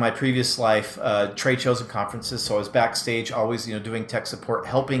lot in my previous life, trade shows and conferences. So I was backstage, always, doing tech support,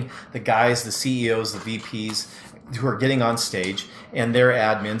 helping the guys, the CEOs, the VPs who are getting on stage, and their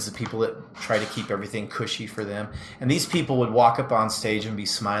admins, the people that try to keep everything cushy for them. And these people would walk up on stage and be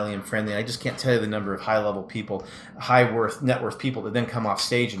smiley and friendly. I just can't tell you the number of high-level people, net worth people that then come off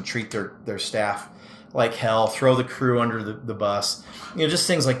stage and treat their staff like hell, throw the crew under the bus, just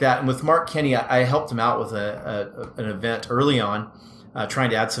things like that. And with Mark Kenny, I helped him out with an event early on, trying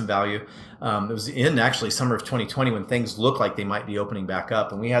to add some value. It was in actually summer of 2020 when things looked like they might be opening back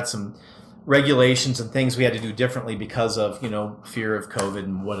up, and we had some regulations and things we had to do differently because of fear of COVID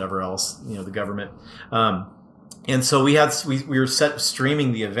and whatever else, the government. And so we were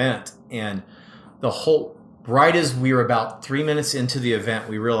streaming the event, and right as we were about 3 minutes into the event,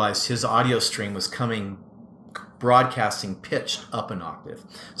 we realized his audio stream was broadcasting pitched up an octave.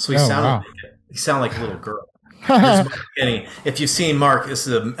 So he sounded like a little girl. If you've seen Mark, this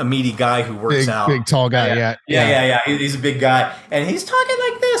is a meaty guy who works out. Big, tall guy. Yeah. He's a big guy, and he's talking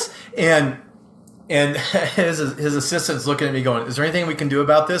like this. And his assistant's looking at me going, "Is there anything we can do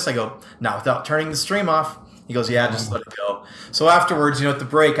about this?" I go, "No, without turning the stream off." He goes, "Yeah, just let it go." So afterwards, at the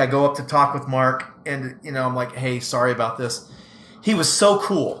break, I go up to talk with Mark, and I'm like, "Hey, sorry about this." He was so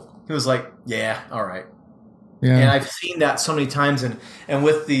cool. He was like, "Yeah, all right." Yeah. And I've seen that so many times, and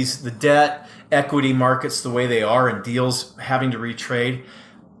with the debt equity markets the way they are, and deals having to retrade,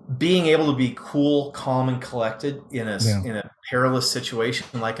 being able to be cool, calm, and collected in a perilous situation,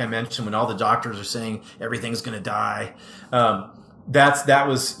 like I mentioned, when all the doctors are saying everything's going to die, that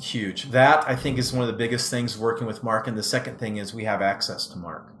was huge. That, I think, is one of the biggest things working with Mark. And the second thing is we have access to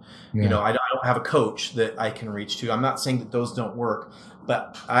Mark. Yeah. I don't have a coach that I can reach to. I'm not saying that those don't work,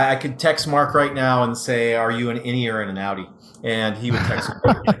 but I could text Mark right now and say, "Are you an innie or an outie?" And he would text me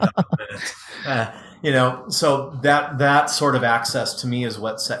in a couple minutes. So that sort of access to me is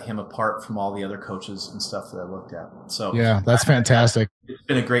what set him apart from all the other coaches and stuff that I looked at. So yeah, that's fantastic. It's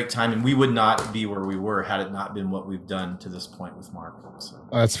been a great time, and we would not be where we were had it not been what we've done to this point with Mark. So.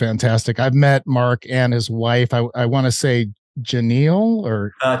 That's fantastic. I've met Mark and his wife. I want to say Janelle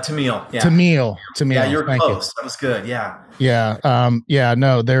or Tamil. Yeah. Tamil. Yeah, you're close. That was good. Yeah. Yeah.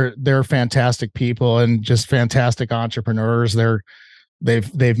 No, they're fantastic people and just fantastic entrepreneurs.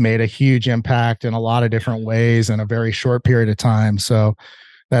 They've made a huge impact in a lot of different ways in a very short period of time. So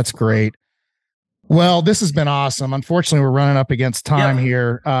that's great. Well, this has been awesome. Unfortunately, we're running up against time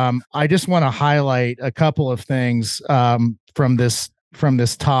here. I just want to highlight a couple of things from this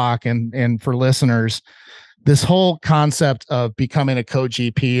talk and for listeners. This whole concept of becoming a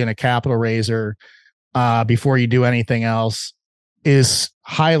co-GP and a capital raiser before you do anything else is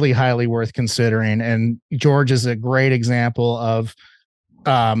highly, highly worth considering. And George is a great example of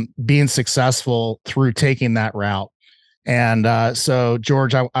being successful through taking that route. And so,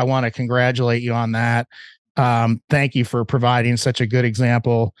 George, I want to congratulate you on that. Thank you for providing such a good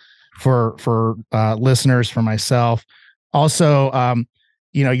example for listeners, for myself. Also,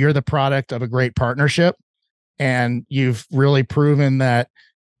 you're the product of a great partnership, and you've really proven that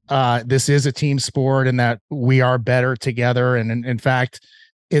this is a team sport and that we are better together. And in fact,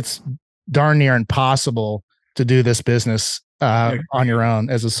 it's darn near impossible to do this business on your own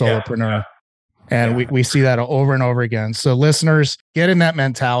as a solopreneur. Yeah. And we see that over and over again. So listeners, get in that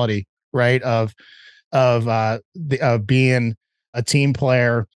mentality, right? Of being a team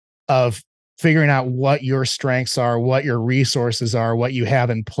player, of figuring out what your strengths are, what your resources are, what you have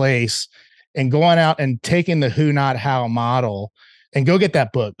in place, and going out and taking the who, not how model. And go get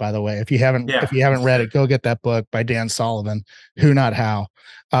that book, by the way. If you haven't read it, go get that book by Dan Sullivan, Who Not How.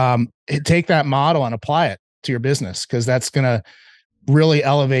 Take that model and apply it to your business, because that's going to really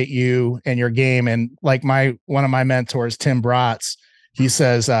elevate you and your game. And like one of my mentors, Tim Bratz, he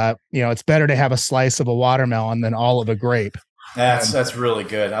says, it's better to have a slice of a watermelon than all of a grape. That's really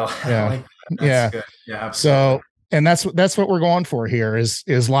good. I like that. That's good. Yeah, absolutely. So, and that's what we're going for here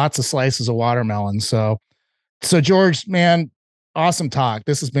is lots of slices of watermelon. So George, man, awesome talk.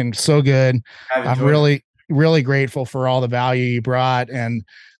 This has been so good. I'm really, really grateful for all the value you brought, and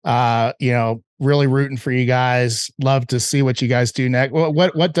really rooting for you guys. Love to see what you guys do next.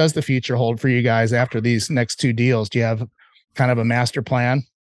 What does the future hold for you guys after these next two deals? Do you have kind of a master plan?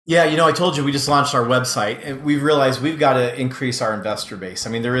 Yeah, I told you we just launched our website, and we realized we've got to increase our investor base.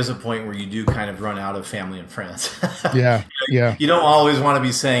 I mean, there is a point where you do kind of run out of family and friends. Yeah. You don't always want to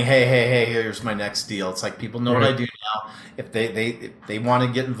be saying, hey, here's my next deal. It's like people know what I do now. If they want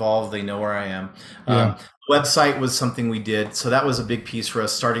to get involved, they know where I am. Website was something we did. So that was a big piece for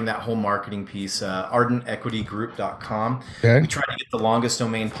us, starting that whole marketing piece, ardentequitygroup.com. Okay. We tried to get the longest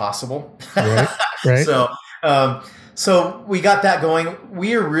domain possible. Right. So we got that going.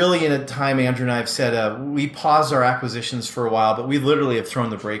 We are really in a time, Andrew and I have said, we paused our acquisitions for a while, but we literally have thrown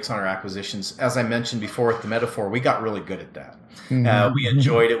the brakes on our acquisitions. As I mentioned before with the metaphor, we got really good at that. Mm-hmm. We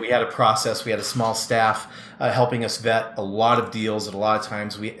enjoyed it. We had a process. We had a small staff helping us vet a lot of deals. At a lot of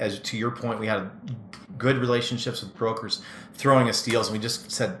times, as to your point, we had good relationships with brokers throwing us deals, and we just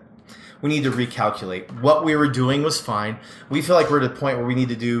said, we need to recalculate. What we were doing was fine. We feel like we're at a point where we need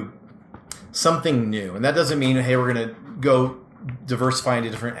to do something new. And that doesn't mean, hey, we're going to go diversify into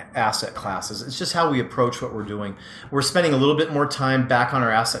different asset classes. It's just how we approach what we're doing. We're spending a little bit more time back on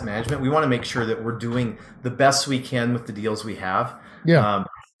our asset management. We want to make sure that we're doing the best we can with the deals we have. Yeah.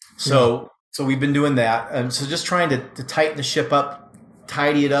 So we've been doing that. So just trying to tighten the ship up,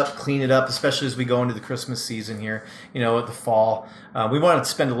 tidy it up, clean it up, especially as we go into the Christmas season here, at the fall. We wanted to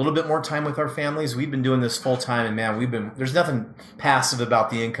spend a little bit more time with our families. We've been doing this full time, and man, there's nothing passive about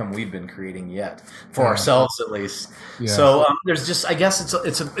the income we've been creating yet, for ourselves at least. Yeah. So there's just, I guess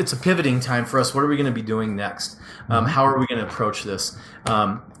it's a pivoting time for us. What are we going to be doing next? How are we going to approach this?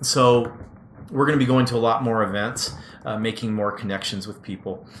 So we're going to be going to a lot more events, making more connections with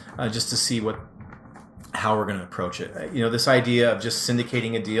people, just to see how we're going to approach it. This idea of just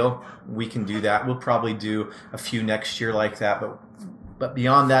syndicating a deal, we can do that. We'll probably do a few next year like that, but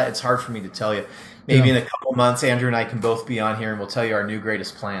beyond that, it's hard for me to tell you. Maybe in a couple months, Andrew and I can both be on here and we'll tell you our new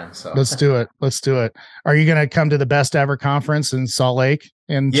greatest plan. So let's do it. Are you going to come to the Best Ever conference in Salt Lake?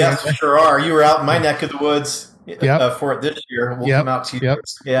 Yes, we sure are. You were out in my neck of the woods for it this year. We'll come out to you.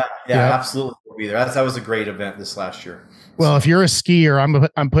 Yeah, absolutely. We'll be there. That was a great event this last year. Well, if you're a skier,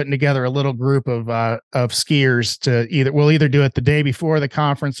 I'm putting together a little group of skiers we'll either do it the day before the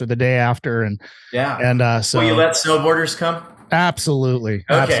conference or the day after, so will you let snowboarders come? Absolutely.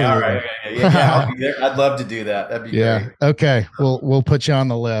 Okay, absolutely. All right. Yeah, I'll be there. I'd love to do that. That'd be great. Okay, we'll put you on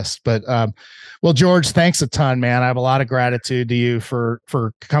the list. But well, George, thanks a ton, man. I have a lot of gratitude to you for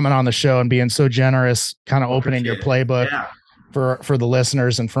coming on the show and being so generous, kind of opening your playbook for the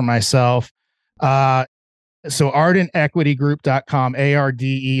listeners and for myself. So ardentequitygroup.com,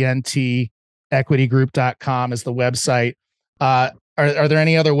 ARDENT equitygroup.com is the website. Are there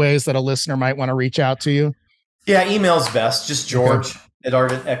any other ways that a listener might want to reach out to you? Yeah, email's best. Just George at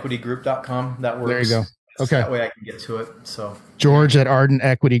ardentequitygroup.com. That works. There you go. Okay. That way I can get to it. So George at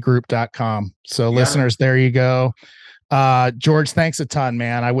ardentequitygroup.com. So listeners, there you go. George, thanks a ton,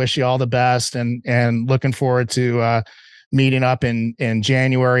 man. I wish you all the best and looking forward to meeting up in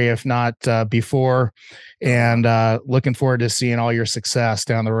January, if not before, and looking forward to seeing all your success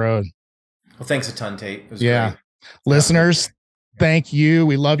down the road. Well, thanks a ton, Tate. It was great. Listeners, thank you.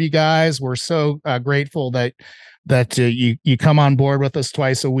 We love you guys. We're so grateful that you come on board with us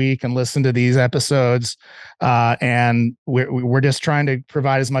twice a week and listen to these episodes. And we're just trying to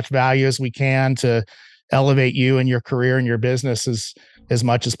provide as much value as we can to elevate you and your career and your business as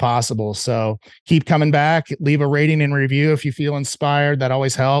much as possible. So keep coming back, leave a rating and review if you feel inspired. That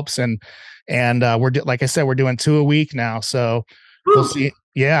always helps. And like I said, we're doing 2 a week now. So we'll see.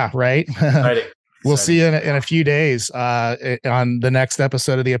 Yeah. Right. We'll see you in a few days on the next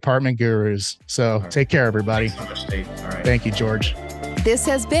episode of the Apartment Gurus. So take care, everybody. Thanks so much, Tate. All right. Thank you, George. This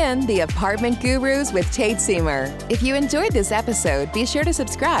has been the Apartment Gurus with Tate Siemer. If you enjoyed this episode, be sure to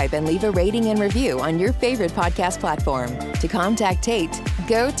subscribe and leave a rating and review on your favorite podcast platform. To contact Tate,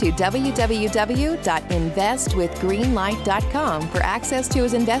 go to www.investwithgreenlight.com for access to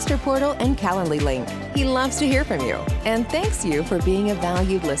his investor portal and Calendly link. He loves to hear from you and thanks you for being a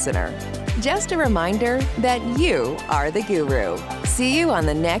valued listener. Just a reminder that you are the guru. See you on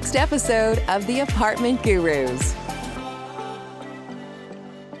the next episode of the Apartment Gurus.